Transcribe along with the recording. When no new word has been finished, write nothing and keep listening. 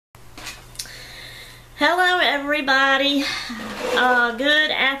Hello everybody. Good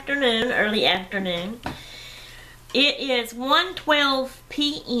afternoon, early afternoon. It is 1:12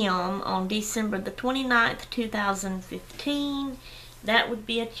 p.m. on December the 29th, 2015. That would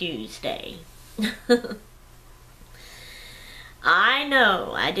be a Tuesday. I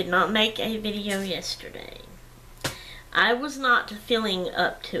know I did not make a video yesterday. I was not feeling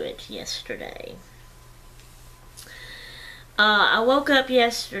up to it yesterday. I woke up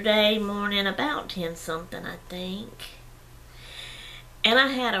yesterday morning about 10 something, I think, and I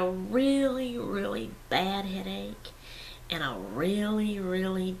had a really bad headache and a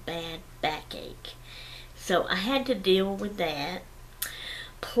really bad backache. So I had to deal with that.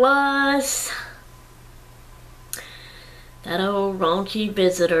 Plus that old raunchy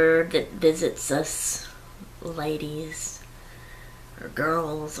visitor that visits us ladies or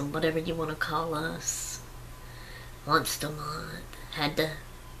girls or whatever you want to call us once a month had to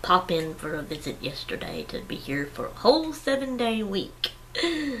pop in for a visit yesterday to be here for a whole 7-day week.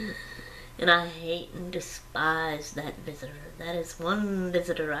 And I hate and despise that visitor. That is one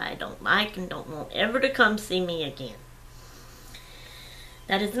visitor I don't like and don't want ever to come see me again.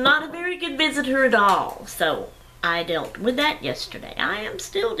 That is not a very good visitor at all. So I dealt with that yesterday. I am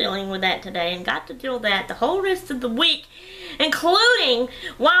still dealing with that today and got to deal with that the whole rest of the week, including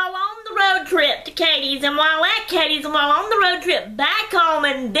while on the road trip to Katie's and while at Katie's and while on the road trip back home,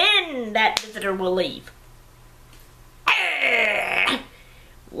 and then that visitor will leave.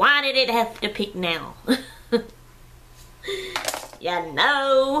 Why did it have to pick now? You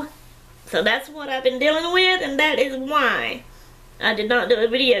know. So that's what I've been dealing with, and that is why I did not do a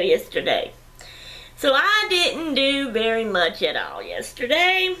video yesterday. So I didn't do very much at all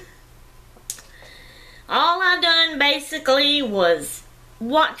yesterday. All I done basically was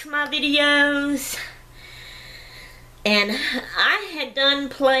watch my videos, and I had done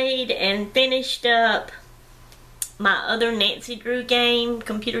played and finished up my other Nancy Drew game,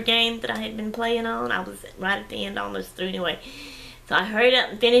 computer game that I had been playing on. I was right at the end, almost through anyway. So I hurried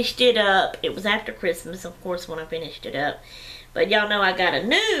up and finished it up. It was after Christmas, of course, when I finished it up. But y'all know I got a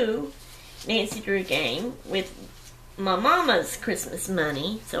new Nancy Drew game with my mama's Christmas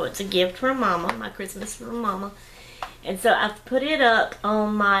money. So it's a gift for mama, my Christmas for mama. And so I've put it up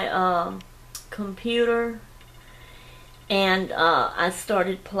on my computer, and I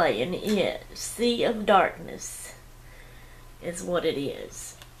started playing it. Sea of Darkness is what it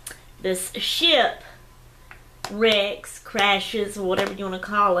is. This ship wrecks, crashes, or whatever you want to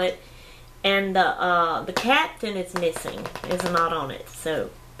call it, and the captain is missing, is not on it. So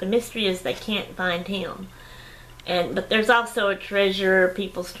the mystery is they can't find him. But there's also a treasure.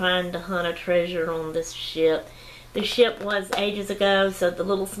 People's trying to hunt a treasure on this ship. The ship was ages ago, so the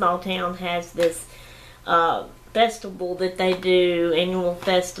little small town has this festival that they do, annual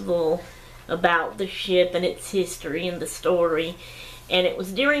festival about the ship and its history and the story. And it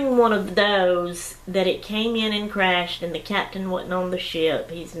was during one of those that it came in and crashed, and the captain wasn't on the ship.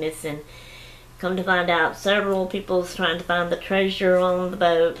 He's missing. Come to find out, several people's trying to find the treasure on the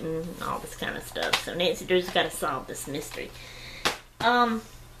boat and all this kind of stuff. So Nancy Drew's got to solve this mystery.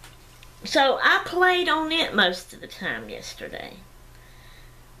 So I played on it most of the time yesterday.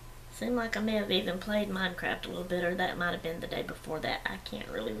 Seemed like I may have even played Minecraft a little bit, or that might have been the day before that. I can't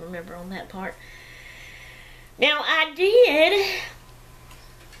really remember on that part. Now I did,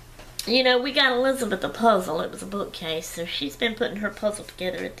 you know, we got Elizabeth a puzzle. It was a bookcase, so she's been putting her puzzle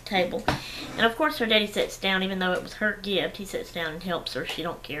together at the table. And of course her daddy sits down, even though it was her gift. He sits down and helps her. She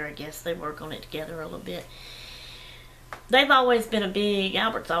don't care, I guess. They work on it together a little bit. They've always been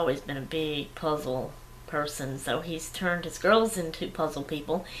Albert's always been a big puzzle person, so he's turned his girls into puzzle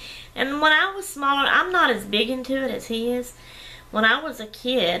people. And when I was smaller, I'm not as big into it as he is. When I was a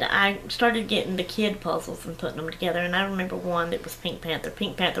kid, I started getting the kid puzzles and putting them together, and I remember one that was Pink Panther.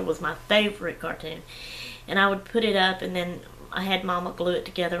 Pink Panther was my favorite cartoon, and I would put it up, and then I had Mama glue it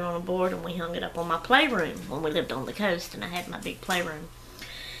together on a board, and we hung it up on my playroom when we lived on the coast, and I had my big playroom.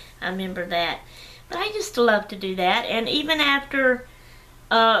 I remember that. But I just love to do that, and even after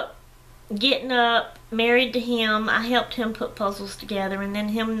getting up, married to him, I helped him put puzzles together, and then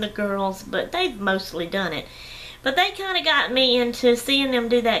him and the girls, but they've mostly done it. But they kind of got me into, seeing them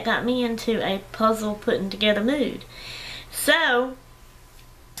do that, got me into a puzzle putting together mood. So,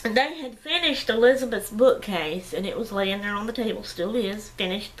 they had finished Elizabeth's bookcase, and it was laying there on the table, still is,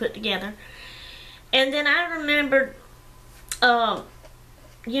 finished, put together. And then I remembered,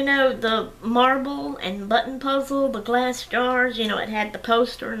 you know, the marble and button puzzle, the glass jars, you know, it had the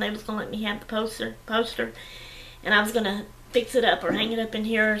poster, and they was going to let me have the poster, and I was going to fix it up or hang it up in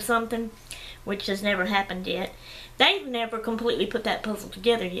here or something, which has never happened yet. they've never completely put that puzzle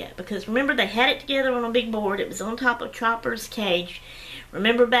together yet, because remember, they had it together on a big board. It was on top of Chopper's cage.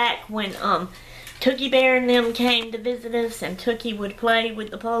 Remember back when Tookie Bear and them came to visit us, and Tookie would play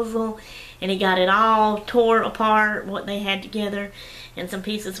with the puzzle, and he got it all tore apart, what they had together, and some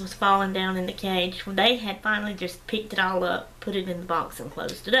pieces was falling down in the cage. Well, they had finally just picked it all up, put it in the box, and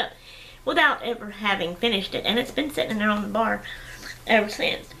closed it up without ever having finished it, and it's been sitting there on the bar ever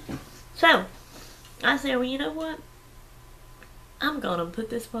since. So I said, well, you know what, I'm gonna put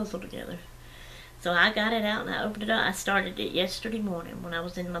this puzzle together. So I got it out and I opened it up. I started it yesterday morning when I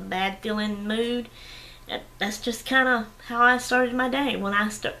was in my bad feeling mood. That's just kind of how I started my day. When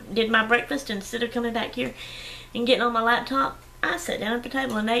I did my breakfast, instead of coming back here and getting on my laptop, I sat down at the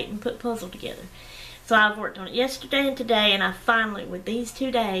table and ate and put the puzzle together. So I've worked on it yesterday and today, and I finally, with these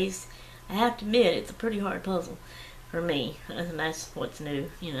 2 days, I have to admit, it's a pretty hard puzzle for me. And that's what's new,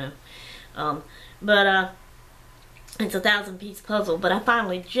 you know. It's a 1,000-piece puzzle, but I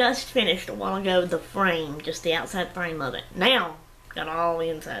finally just finished a while ago the frame, just the outside frame of it. Now, got all the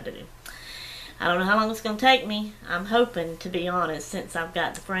inside to do. I don't know how long it's going to take me. I'm hoping, to be honest, since I've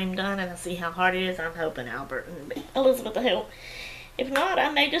got the frame done and I see how hard it is, I'm hoping Albert and Elizabeth will help. If not,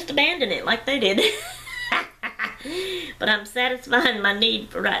 I may just abandon it like they did. But I'm satisfying my need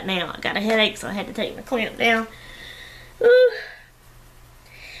for right now. I got a headache, so I had to take my clamp down. Ooh.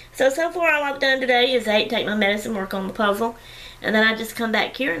 So far all I've done today is I take my medicine, work on the puzzle, and then I just come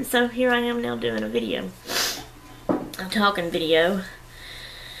back here, and so here I am now doing a video. A talking video.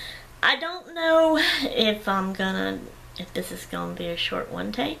 I don't know if this is gonna be a short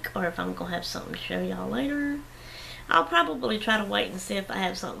one take, or if I'm gonna have something to show y'all later. I'll probably try to wait and see if I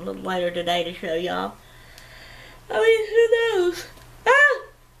have something a little later today to show y'all. I mean, who knows? Ah!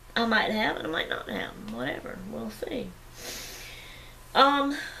 I might have it, I might not have it. Whatever, we'll see.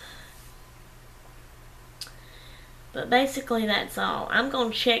 But basically that's all. I'm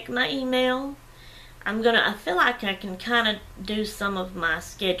going to check my email. I feel like I can kind of do some of my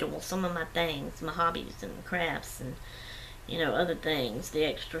schedule, some of my things, my hobbies and crafts and, you know, other things, the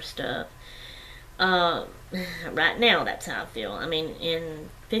extra stuff. Right now that's how I feel. I mean, in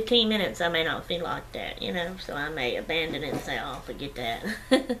 15 minutes I may not feel like that, you know, so I may abandon it and say, oh, forget that.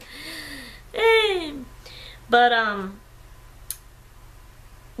 But,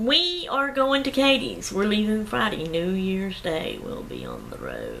 we are going to Katie's. We're leaving Friday. New Year's Day. We'll be on the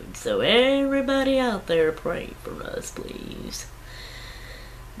road. So everybody out there, pray for us, please.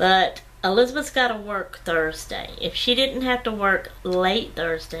 But Elizabeth's got to work Thursday. If she didn't have to work late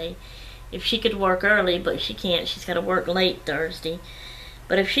Thursday, if she could work early, but she can't. She's got to work late Thursday.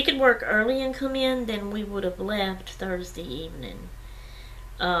 But if she could work early and come in, then we would have left Thursday evening.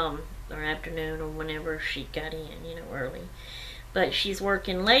 Or afternoon, or whenever she got in, you know, early. But she's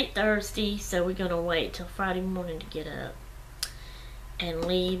working late Thursday, so we're going to wait till Friday morning to get up and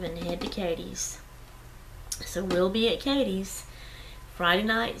leave and head to Katie's. So we'll be at Katie's Friday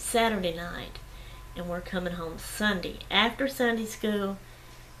night, Saturday night, and we're coming home Sunday after Sunday school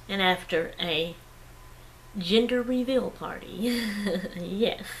and after a gender reveal party.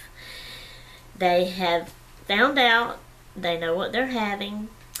 Yes. They have found out. They know what they're having.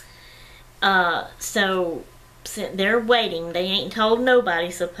 So they're waiting. They ain't told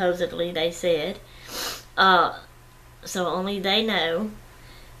nobody, supposedly, they said. So only they know.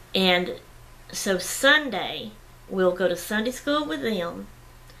 And so Sunday, we'll go to Sunday school with them.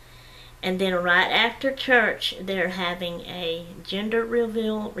 And then right after church, they're having a gender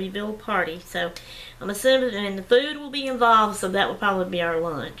reveal party. So I'm assuming, and the food will be involved, so that will probably be our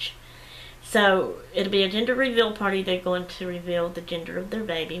lunch. So it'll be a gender reveal party. They're going to reveal the gender of their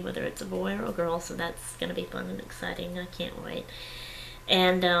baby, whether it's a boy or a girl. So that's going to be fun and exciting. I can't wait.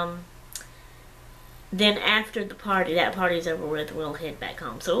 And then after the party, that party's over with, we'll head back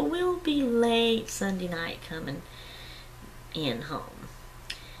home. So we'll be late Sunday night coming in home.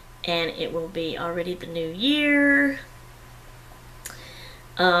 And it will be already the new year.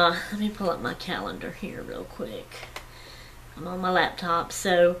 Let me pull up my calendar here real quick. I'm on my laptop.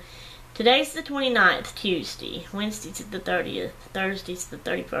 So today's the 29th, Tuesday. Wednesday's the 30th. Thursday's the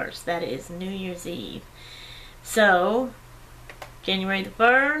 31st. That is New Year's Eve. So January the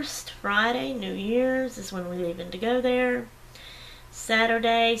 1st, Friday, New Year's is when we're leaving to go there.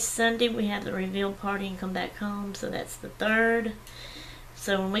 Saturday, Sunday, we have the reveal party and come back home. So that's the 3rd.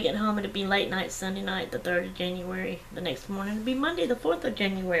 So when we get home, it'll be late night, Sunday night, the 3rd of January. The next morning, it'll be Monday, the 4th of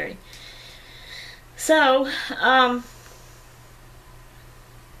January. So,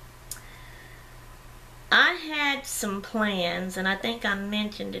 I had some plans, and I think I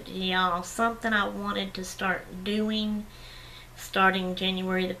mentioned it to y'all, something I wanted to start doing starting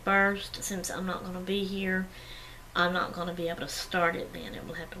January the 1st, since I'm not going to be here I'm not going to be able to start it then. It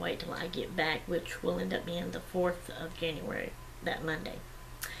will have to wait till I get back, which will end up being the 4th of January, that Monday.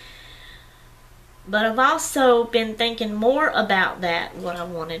 But I've also been thinking more about that, what I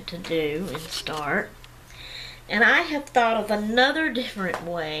wanted to do and start. And I have thought of another different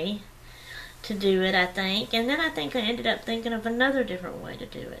way to do it, I think. And then I think I ended up thinking of another different way to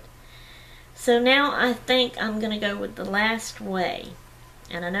do it. So now I think I'm going to go with the last way.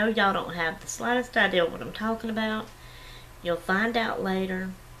 And I know y'all don't have the slightest idea what I'm talking about. You'll find out later.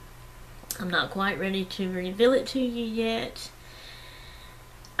 I'm not quite ready to reveal it to you yet.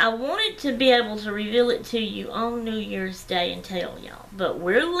 I wanted to be able to reveal it to you on New Year's Day and tell y'all. But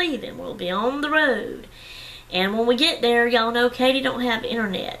we're leaving. We'll be on the road. And when we get there, y'all know Katie don't have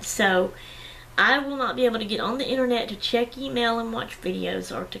internet. So I will not be able to get on the internet to check email and watch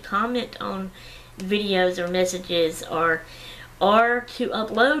videos, or to comment on videos or messages, or to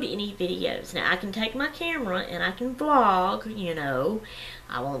upload any videos. Now, I can take my camera and I can vlog, you know.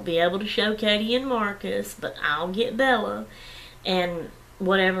 I won't be able to show Katie and Marcus, but I'll get Bella and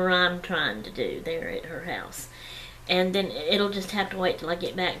whatever I'm trying to do there at her house. And then it'll just have to wait till I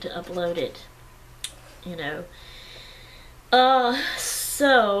get back to upload it, you know.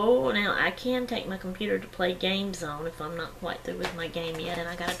 So now I can take my computer to play games on if I'm not quite through with my game yet, and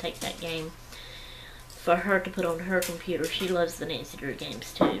I gotta take that game for her to put on her computer. She loves the Nancy Drew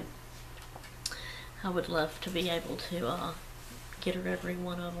games too. I would love to be able to get her every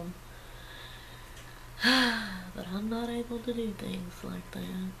one of them. But I'm not able to do things like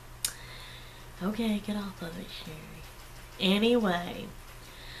that. Okay, get off of it, Sherry. Anyway,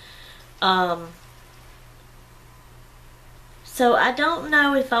 so I don't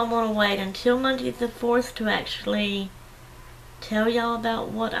know if I want to wait until Monday the 4th to actually tell y'all about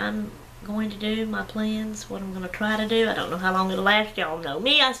what I'm going to do, my plans, what I'm going to try to do. I don't know how long it'll last. Y'all know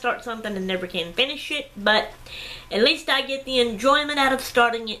me. I start something and never can finish it, but at least I get the enjoyment out of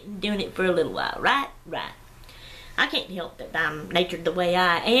starting it and doing it for a little while, right? Right. I can't help that I'm natured the way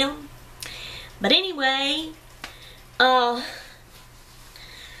I am. But anyway,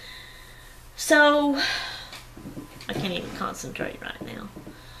 so I can't even concentrate right now.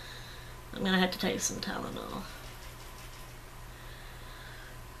 I'm going to have to take some Tylenol.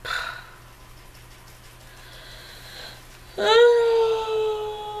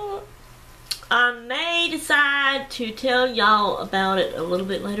 I may decide to tell y'all about it a little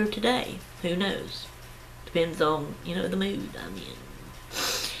bit later today. Who knows? Depends on, you know, the mood I'm in.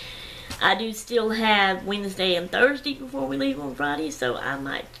 I do still have Wednesday and Thursday before we leave on Friday, so I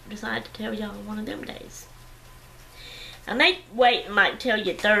might decide to tell y'all one of them days. I may wait and might tell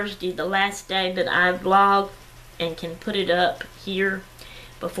you Thursday, the last day that I vlog, and can put it up here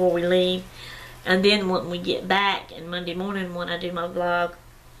before we leave. And then when we get back, and Monday morning when I do my vlog,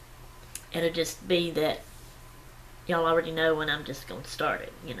 it'll just be that y'all already know when I'm just going to start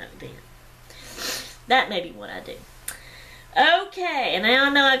it, you know, then. That may be what I do. Okay, and now I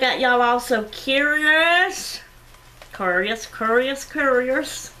know I got y'all also curious. Alright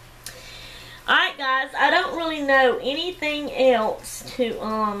guys, I don't really know anything else to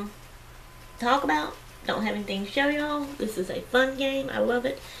talk about. Don't have anything to show y'all. This is a fun game. I love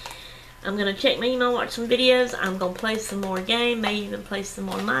it. I'm going to check my email, watch some videos. I'm going to play some more game, may even play some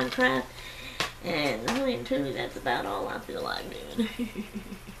more Minecraft. And really and truly, that's about all I feel like doing.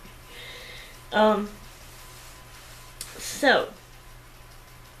 So,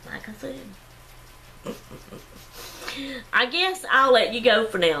 like I said, I guess I'll let you go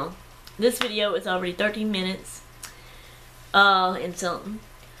for now. This video is already 13 minutes and something.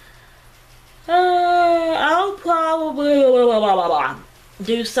 I'll probably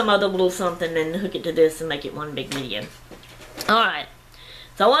do some other little something and hook it to this and make it one big video. Alright,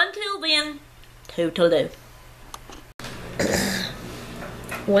 so until then, toodaloo.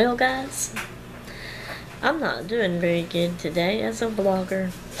 Well guys, I'm not doing very good today as a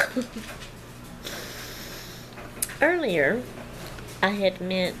vlogger. Earlier, I had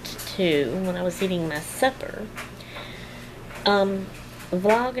meant to, when I was eating my supper,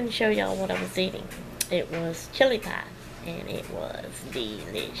 vlog and show y'all what I was eating. It was chili pie, and it was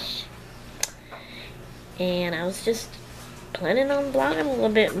delish. And I was just planning on vlogging a little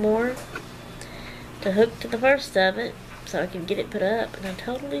bit more to hook to the first of it so I could get it put up, and I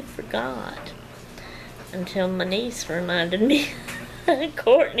totally forgot until my niece reminded me.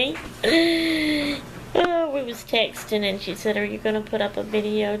 Courtney, we was texting and she said, "Are you gonna put up a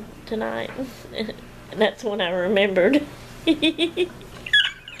video tonight?" And that's when I remembered.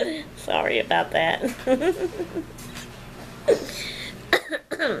 Sorry about that.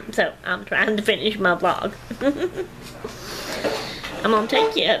 So I'm trying to finish my vlog. I'm gonna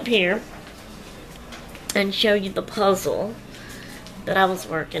take you up here and show you the puzzle that I was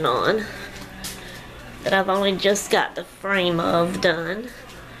working on, that I've only just got the frame of done.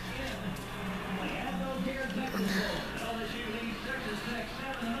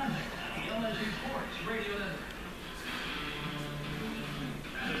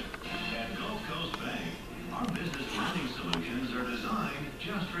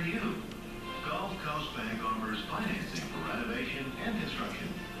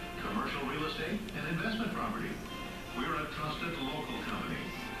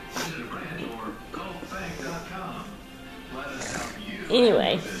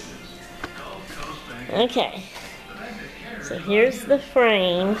 Anyway, okay, so here's the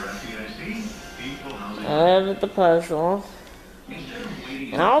frame of the puzzle,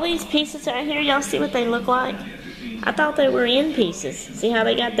 and all these pieces right here, y'all see what they look like? I thought they were end pieces. See how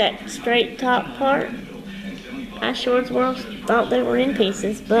they got that straight top part? I sure as well thought they were end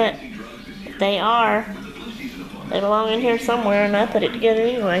pieces, but they are. They belong in here somewhere, and I put it together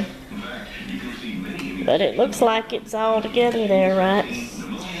anyway. But it looks like it's all together there, right?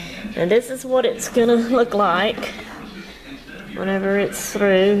 And this is what it's gonna look like whenever it's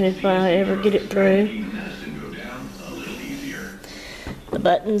through, if I ever get it through. The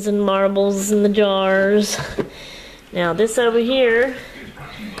buttons and marbles and the jars. Now this over here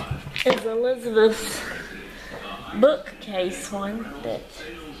is Elizabeth's bookcase one that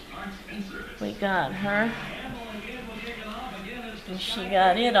we got her. And she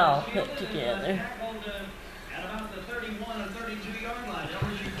got it all put together.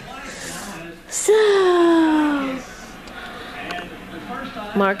 So,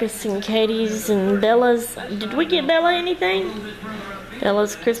 Marcus and Katie's and Bella's. Did we get Bella anything?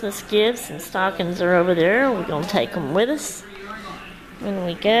 Bella's Christmas gifts and stockings are over there. We're going to take them with us when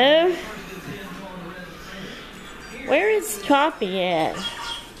we go. Where is Choppy at?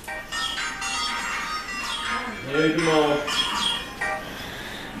 Hey, come on.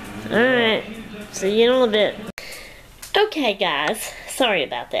 Alright, see you in a little bit. Okay guys, sorry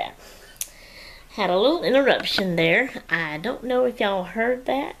about that. Had a little interruption there. I don't know if y'all heard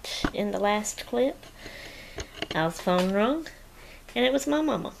that in the last clip. I was phone rung, and it was my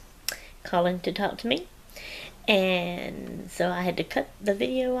mama calling to talk to me. And so I had to cut the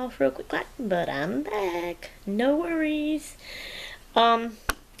video off real quick, but I'm back. No worries.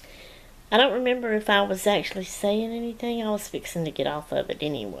 I don't remember if I was actually saying anything. I was fixing to get off of it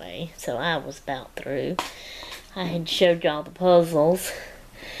anyway, so I was about through. I had showed y'all the puzzles.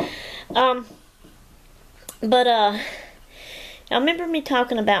 Y'all remember me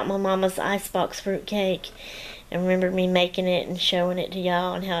talking about my mama's icebox fruit cake, and remember me making it and showing it to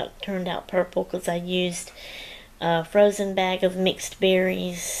y'all and how it turned out purple because I used a frozen bag of mixed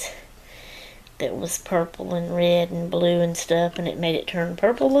berries that was purple and red and blue and stuff, and it made it turn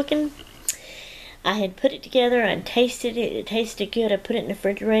purple looking. I had put it together, I tasted it, it tasted good, I put it in the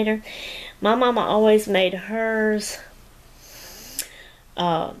refrigerator. My mama always made hers,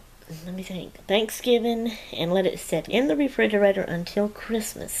 let me think, Thanksgiving, and let it sit in the refrigerator until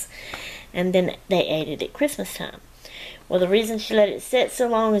Christmas. And then they ate it at Christmas time. Well, the reason she let it sit so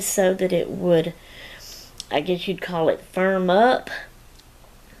long is so that it would, I guess you'd call it, firm up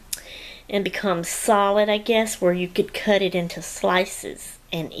and become solid, I guess, where you could cut it into slices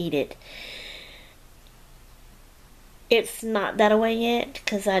and eat it. It's not that way yet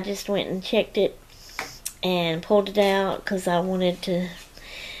because I just went and checked it and pulled it out because I wanted to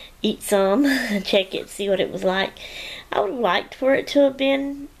eat some, check it, see what it was like. I would have liked for it to have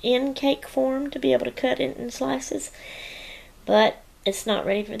been in cake form to be able to cut it in slices, but it's not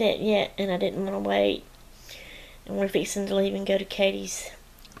ready for that yet, and I didn't want to wait. And we're fixing to leave and go to Katie's.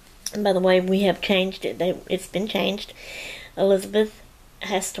 And by the way, we have changed it. It's been changed. Elizabeth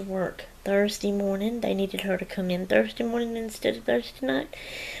has to work Thursday morning. They needed her to come in Thursday morning instead of Thursday night,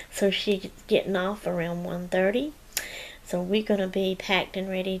 so she's getting off around 1:30. So we're going to be packed and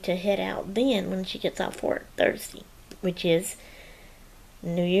ready to head out then when she gets off work Thursday, which is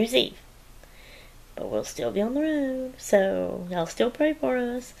New Year's Eve. But we'll still be on the road, so y'all still pray for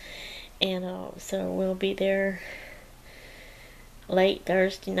us. And so we'll be there late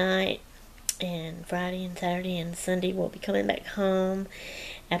Thursday night, and Friday and Saturday and Sunday we'll be coming back home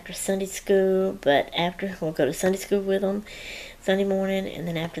after Sunday school. But after, we'll go to Sunday school with them Sunday morning, and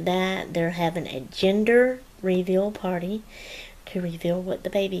then after that they're having a gender reveal party to reveal what the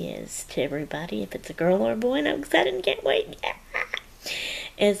baby is to everybody, if it's a girl or a boy. And I'm excited and can't wait. Yeah.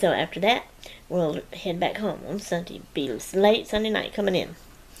 And so after that we'll head back home on Sunday. Be late Sunday night coming in.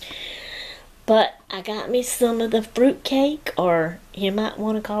 But I got me some of the fruit cake, or you might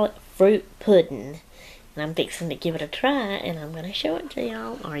want to call it fruit pudding, and I'm fixing to give it a try, and I'm going to show it to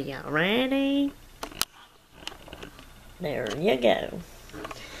y'all. Are y'all ready? There you go.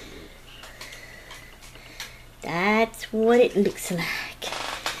 That's what it looks like.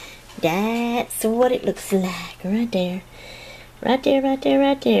 That's what it looks like. Right there. Right there, right there,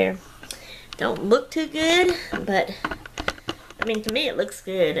 right there. Don't look too good, but I mean, to me it looks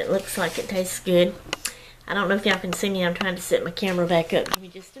good. It looks like it tastes good. I don't know if y'all can see me. I'm trying to set my camera back up. Give me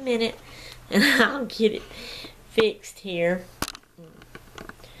just a minute and I'll get it fixed here.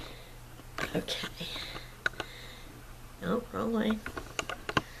 Okay. Oh, wrong way.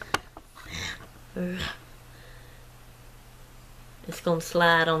 It's gonna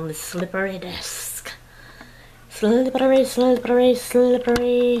slide on the slippery desk. Slippery, slippery,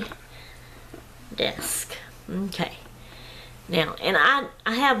 slippery desk. Okay. Now, and I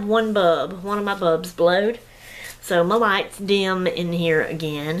have one of my bulbs blowed, so my light's dim in here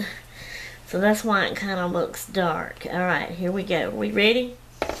again. So that's why it kind of looks dark. Alright, here we go. We ready?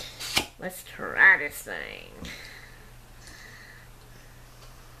 Let's try this thing.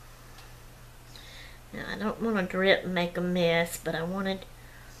 Now, I don't want to drip and make a mess, but I wanted...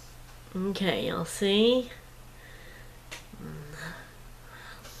 Okay, y'all see?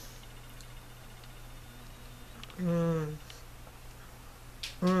 Ooh,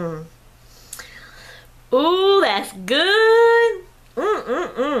 that's good.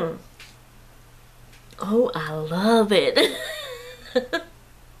 Oh, I love it.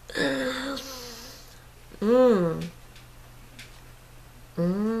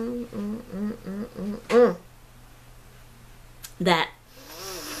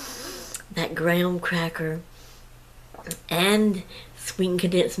 That graham cracker and sweetened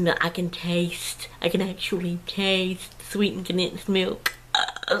condensed milk. I can actually taste sweetened condensed milk.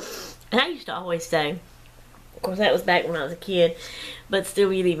 And I used to always say, of course that was back when I was a kid, but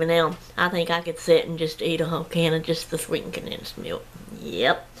still even now, I think I could sit and just eat a whole can of just the sweetened condensed milk.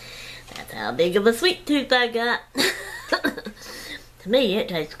 Yep, that's how big of a sweet tooth I got. To me, it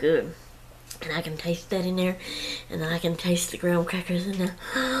tastes good. And I can taste that in there, and I can taste the graham crackers in there.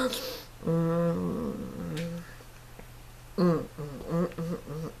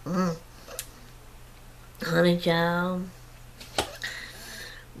 Honey child,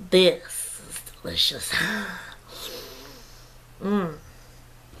 this is delicious.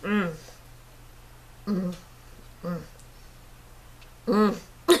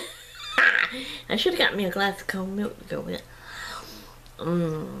 I should have got me a glass of cold milk to go with it.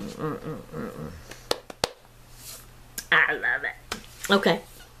 I love it. Okay,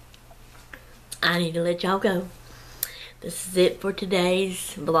 I need to let y'all go. This is it for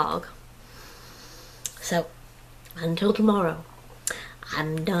today's vlog. So, until tomorrow,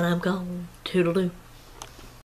 I'm done, I'm gone. Toodaloo.